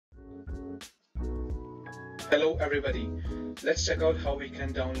Hello everybody, let's check out how we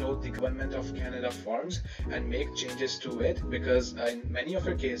can download the Government of Canada forms and make changes to it, because in many of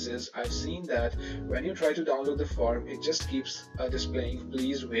your cases I've seen that when you try to download the form it just keeps displaying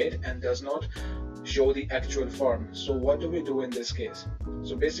please wait and does not show the actual form. So what do we do in this case?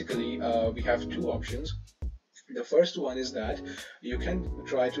 So basically we have two options. The first one is that you can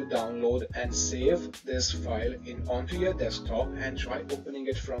try to download and save this file onto your desktop and try opening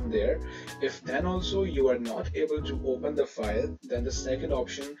it from there. If then also you are not able to open the file, then the second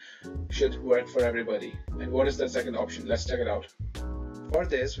option should work for everybody. And what is that second option? Let's check it out. For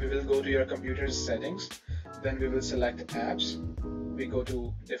this, we will go to your computer's settings, then we will select apps, we go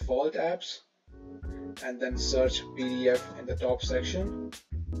to default apps, and then search PDF in the top section.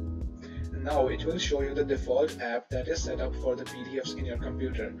 Now it will show you the default app that is set up for the PDFs in your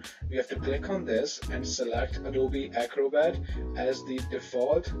computer. We have to click on this and select Adobe Acrobat as the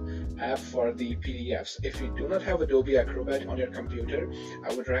default app for the PDFs. If you do not have Adobe Acrobat on your computer,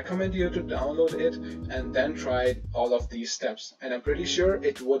 I would recommend you to download it and then try all of these steps. And I'm pretty sure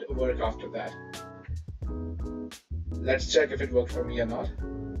it would work after that. Let's check if it worked for me or not.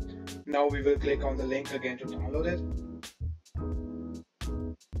 Now we will click on the link again to download it.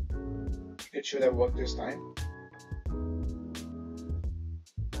 It should have worked this time.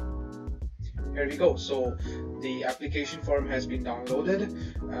 Here we go. So the application form has been downloaded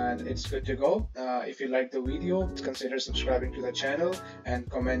and it's good to go. If you like the video, consider subscribing to the channel and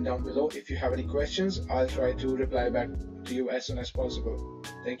comment down below if you have any questions. I'll try to reply back to you as soon as possible.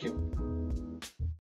 Thank you.